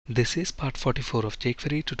This is part 44 of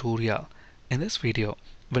jQuery tutorial. In this video,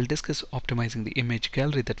 we'll discuss optimizing the image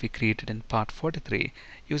gallery that we created in part 43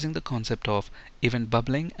 using the concept of event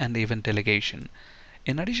bubbling and event delegation.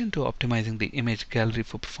 In addition to optimizing the image gallery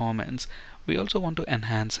for performance, we also want to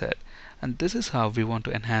enhance it. And this is how we want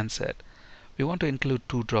to enhance it. We want to include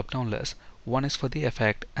two drop-down lists. One is for the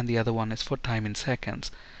effect and the other one is for time in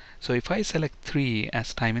seconds. So if I select 3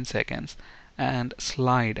 as time in seconds and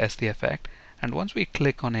slide as the effect, and once we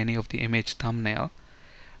click on any of the image thumbnail,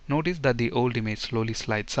 notice that the old image slowly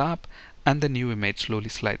slides up and the new image slowly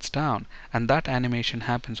slides down, and that animation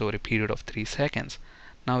happens over a period of 3 seconds.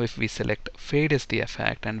 Now if we select fade as the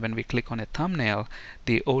effect, and when we click on a thumbnail,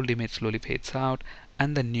 the old image slowly fades out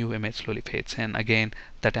and the new image slowly fades in. Again,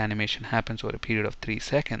 that animation happens over a period of 3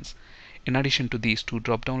 seconds. In addition to these two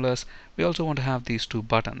drop-down lists, we also want to have these two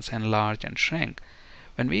buttons, enlarge and shrink.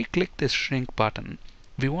 When we click this shrink button,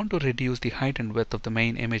 we want to reduce the height and width of the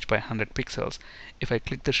main image by 100 pixels. If I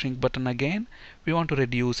click the shrink button again, we want to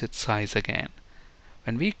reduce its size again.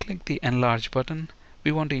 When we click the enlarge button,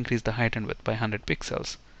 we want to increase the height and width by 100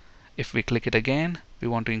 pixels. If we click it again, we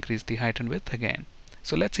want to increase the height and width again.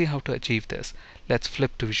 So let's see how to achieve this. Let's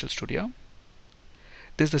flip to Visual Studio.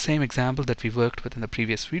 This is the same example that we worked with in the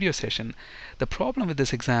previous video session. The problem with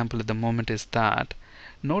this example at the moment is that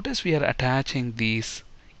notice we are attaching these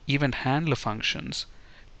event handler functions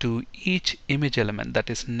to each image element that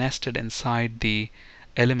is nested inside the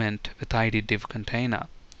element with ID div container.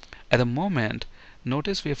 At the moment,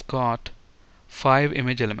 notice we have got 5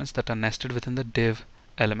 image elements that are nested within the div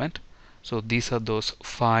element. So these are those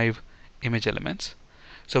 5 image elements.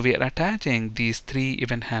 So we are attaching these 3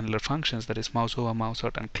 event handler functions, that is mouseover,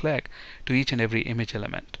 mouseout and click, to each and every image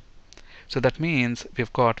element. So that means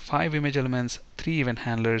we've got 5 image elements, 3 event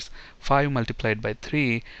handlers. 5 multiplied by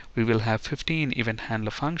 3, we will have 15 event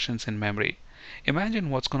handler functions in memory. Imagine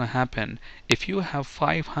what's going to happen if you have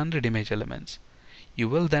 500 image elements. You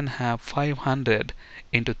will then have 500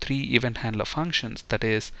 into 3 event handler functions, that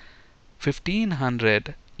is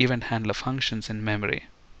 1500 event handler functions in memory.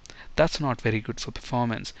 That's not very good for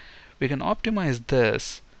performance. We can optimize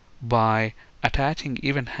this by attaching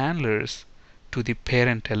event handlers to the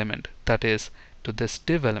parent element, that is to this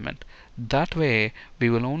div element. That way we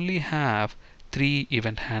will only have 3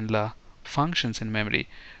 event handler functions in memory,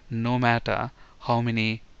 no matter how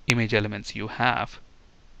many image elements you have.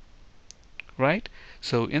 Right?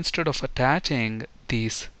 So instead of attaching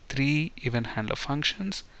these 3 event handler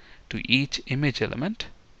functions to each image element,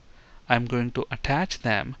 I'm going to attach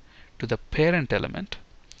them to the parent element.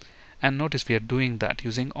 And notice we are doing that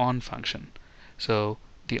using on function. So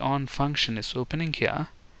the on function is opening here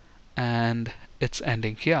and it's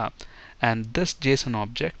ending here, and this JSON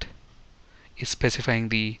object is specifying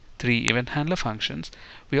the 3 event handler functions.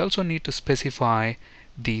 We also need to specify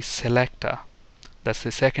the selector. That's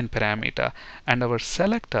the second parameter, and our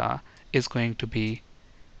selector is going to be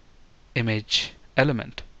image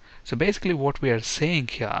element. So basically what we are saying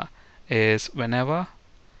here is whenever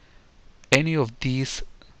any of these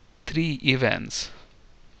 3 events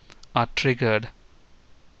are triggered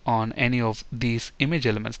on any of these image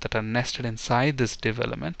elements that are nested inside this div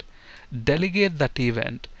element, delegate that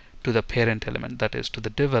event to the parent element, that is to the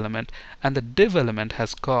div element, and the div element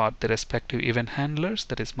has got the respective event handlers,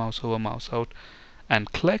 that is mouseover, mouseout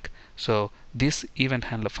and click. So these event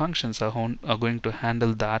handler functions are going to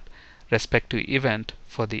handle that respective event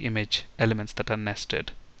for the image elements that are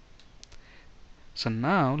nested. So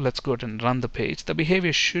now let's go ahead and run the page. The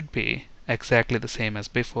behavior should be exactly the same as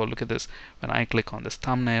before. Look at this. When I click on this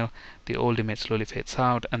thumbnail, the old image slowly fades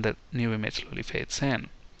out and the new image slowly fades in.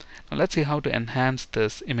 Now let's see how to enhance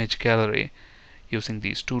this image gallery using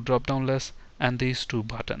these two drop-down lists and these two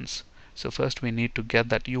buttons. So first we need to get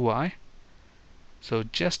that UI. So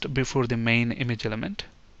just before the main image element,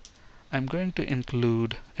 I'm going to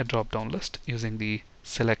include a drop-down list using the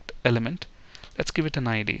select element. Let's give it an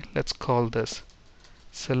ID. Let's call this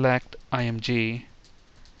select img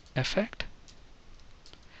effect,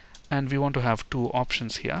 and we want to have 2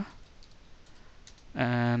 options here,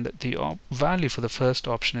 and the value for the first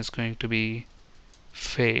option is going to be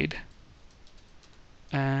fade,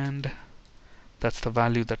 and that's the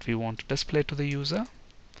value that we want to display to the user.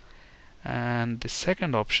 And the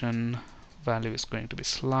second option value is going to be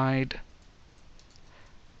slide.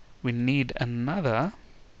 We need another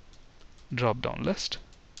drop-down list,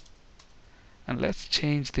 and let's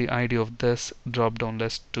change the ID of this drop-down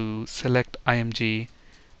list to select img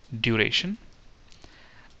duration,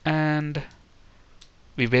 and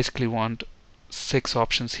we basically want 6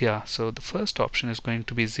 options here. So the first option is going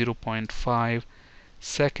to be 0.5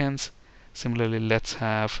 seconds. Similarly, let's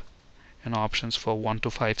have options for 1 to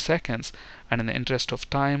 5 seconds, and in the interest of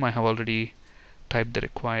time I have already typed the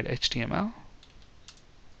required HTML.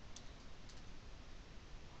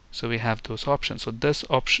 So we have those options. So this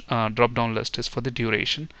option drop down list is for the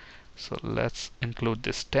duration. So let's include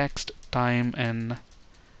this text, time in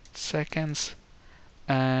seconds,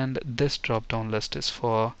 and this drop down list is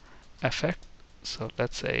for effect. So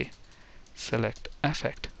let's say select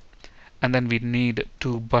effect, and then we need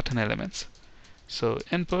 2 button elements. So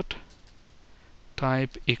input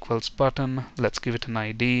type equals button. Let's give it an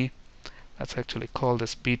ID. Let's actually call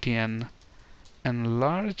this btn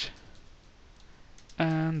enlarge,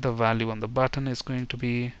 and the value on the button is going to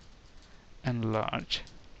be enlarge.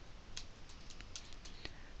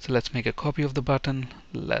 So let's make a copy of the button.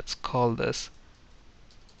 Let's call this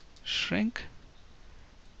shrink,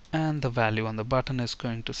 and the value on the button is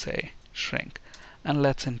going to say shrink, and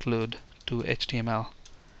let's include 2 HTML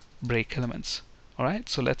break elements. Alright,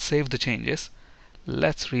 so let's save the changes.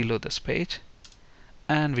 Let's reload this page,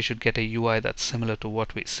 and we should get a UI that's similar to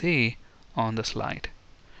what we see on the slide.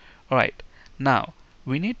 Alright, now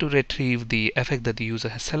we need to retrieve the effect that the user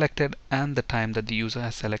has selected and the time that the user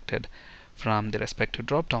has selected from the respective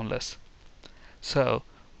drop-down list. So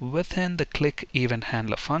within the click event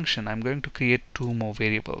handler function, I'm going to create 2 more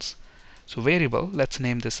variables. So variable, let's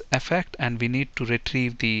name this effect, and we need to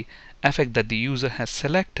retrieve the effect that the user has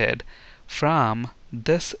selected from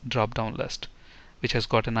this drop-down list, which has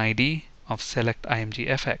got an ID of select img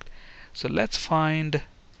effect. So let's find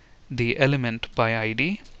the element by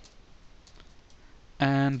ID,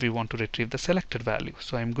 and we want to retrieve the selected value.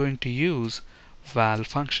 So I'm going to use val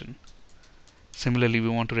function. Similarly, we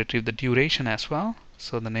want to retrieve the duration as well.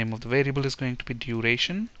 So the name of the variable is going to be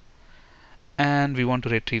duration, and we want to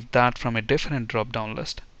retrieve that from a different drop-down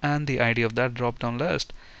list, and the ID of that drop-down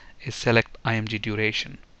list is select img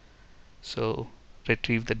duration. So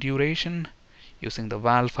retrieve the duration using the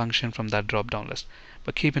val function from that drop-down list.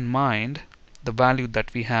 But keep in mind, the value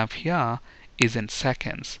that we have here is in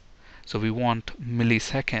seconds. So we want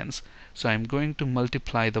milliseconds. So I'm going to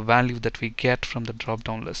multiply the value that we get from the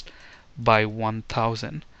drop-down list by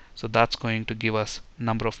 1000. So that's going to give us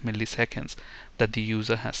number of milliseconds that the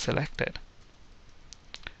user has selected.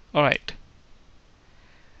 Alright.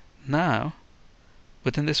 Now,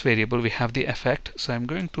 within this variable we have the effect. So I'm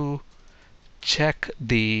going to check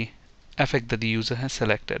the effect that the user has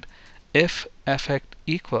selected. If effect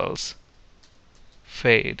equals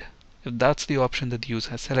fade, if that's the option that the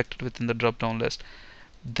user has selected within the drop-down list,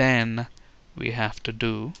 then we have to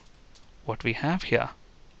do what we have here,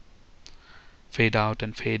 fade out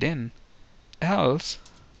and fade in. Else,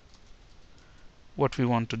 what we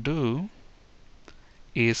want to do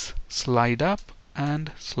is slide up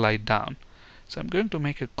and slide down. So I'm going to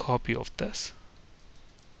make a copy of this,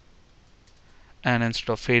 and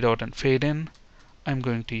instead of fade out and fade in, I'm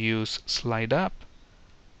going to use slide up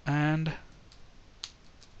and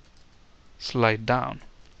slide down.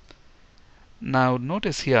 Now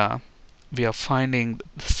notice here we are finding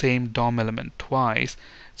the same DOM element twice.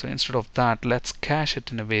 So instead of that, let's cache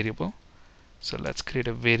it in a variable. So let's create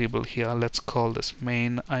a variable here. Let's call this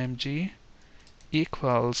main img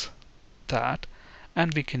equals that,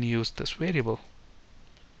 and we can use this variable.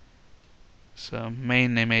 So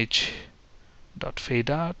main image dot fade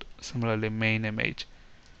out, similarly main image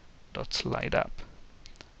dot slide up.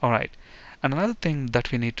 Alright, and another thing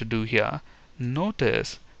that we need to do here,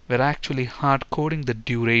 notice we're actually hard coding the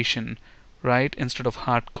duration, right? Instead of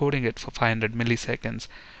hard coding it for 500 milliseconds,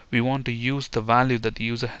 we want to use the value that the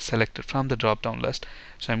user has selected from the drop-down list.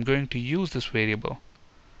 So I'm going to use this variable.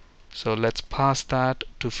 So let's pass that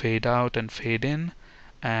to fade out and fade in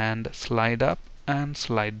and slide up and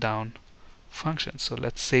slide down function. So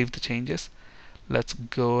let's save the changes. Let's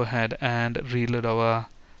go ahead and reload our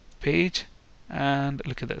page, and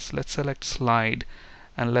look at this. Let's select slide,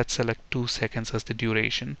 and let's select 2 seconds as the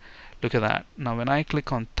duration. Look at that. Now when I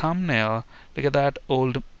click on thumbnail, look at that,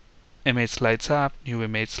 old image slides up, new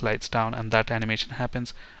image slides down, and that animation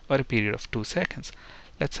happens over a period of 2 seconds.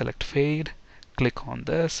 Let's select fade, click on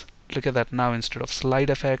this. Look at that. Now instead of slide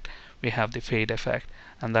effect, we have the fade effect,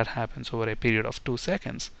 and that happens over a period of 2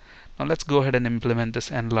 seconds. Now let's go ahead and implement this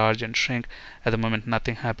enlarge and shrink. At the moment,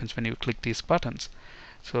 nothing happens when you click these buttons.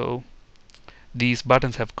 So these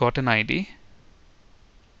buttons have got an ID.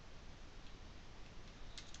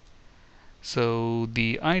 So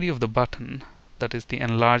the ID of the button, that is the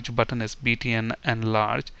enlarge button, is btn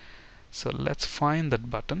enlarge. So let's find that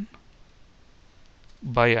button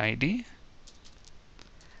by ID,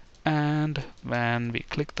 and when we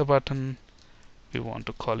click the button, we want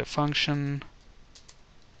to call a function.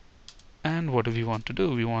 And what do we want to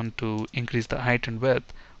do? We want to increase the height and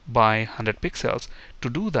width by 100 pixels. To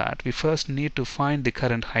do that, we first need to find the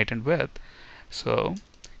current height and width. So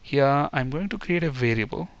here I'm going to create a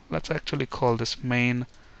variable. Let's actually call this main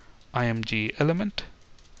img element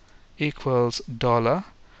equals dollar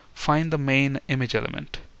find the main image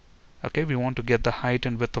element. Okay, we want to get the height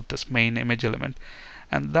and width of this main image element,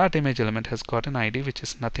 and that image element has got an ID which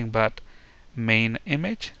is nothing but main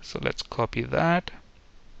image. So let's copy that.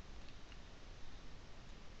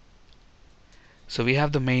 So we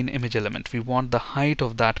have the main image element. We want the height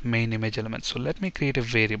of that main image element. So let me create a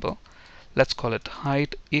variable. Let's call it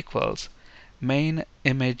height equals main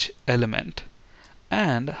image element.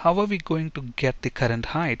 And how are we going to get the current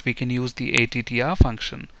height? We can use the attr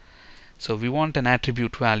function. So we want an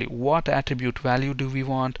attribute value. What attribute value do we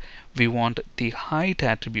want? We want the height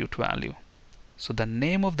attribute value. So the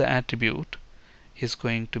name of the attribute is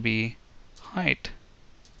going to be height.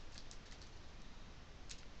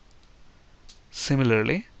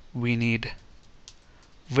 Similarly, we need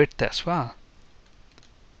width as well.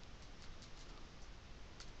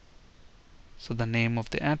 So the name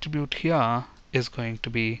of the attribute here is going to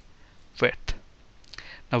be width.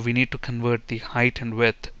 Now we need to convert the height and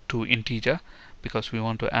width to integer because we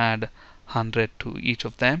want to add 100 to each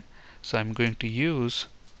of them. So I'm going to use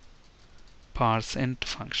parseInt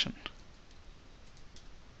function.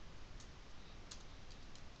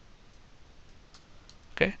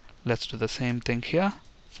 Okay, let's do the same thing here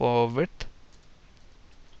for width.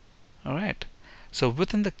 Alright, so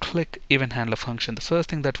within the click event handler function, the first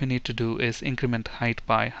thing that we need to do is increment height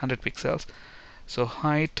by 100 pixels. So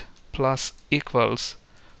height plus equals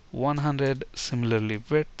 100, similarly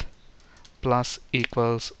width plus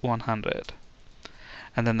equals 100.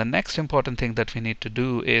 And then the next important thing that we need to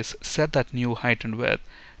do is set that new height and width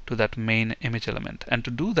to that main image element. And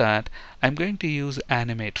to do that, I'm going to use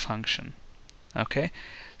animate function. Okay,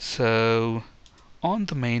 so on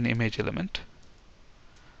the main image element,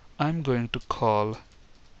 I'm going to call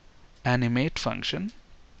animate function.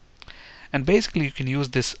 And basically you can use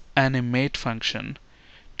this animate function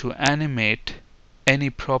to animate any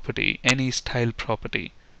property, any style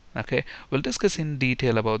property. Okay, we'll discuss in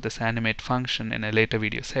detail about this animate function in a later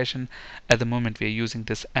video session. At the moment we are using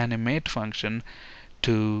this animate function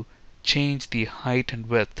to change the height and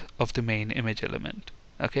width of the main image element.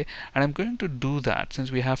 Okay, and I'm going to do that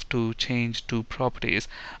since we have to change two properties.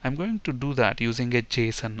 I'm going to do that using a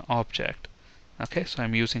JSON object. Okay, so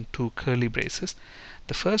I'm using two curly braces.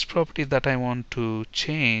 The first property that I want to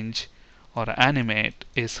change or animate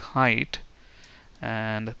is height,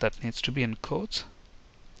 and that needs to be in quotes,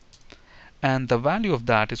 and the value of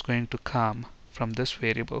that is going to come from this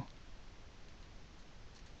variable.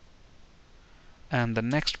 And the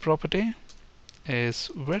next property is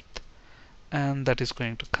width, and that is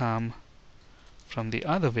going to come from the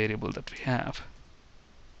other variable that we have.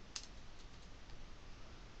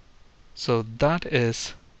 So that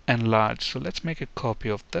is enlarge. So let's make a copy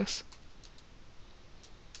of this,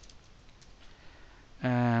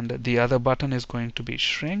 and the other button is going to be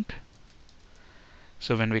shrink.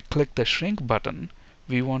 So when we click the shrink button,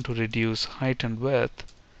 we want to reduce height and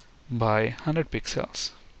width by 100 pixels.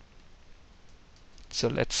 So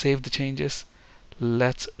let's save the changes.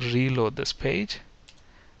 Let's reload this page,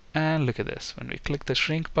 and look at this. When we click the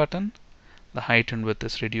shrink button, the height and width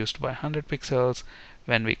is reduced by 100 pixels.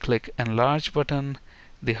 When we click enlarge button,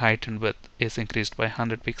 the height and width is increased by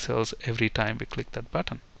 100 pixels every time we click that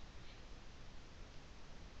button.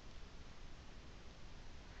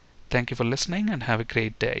 Thank you for listening and have a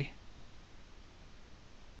great day.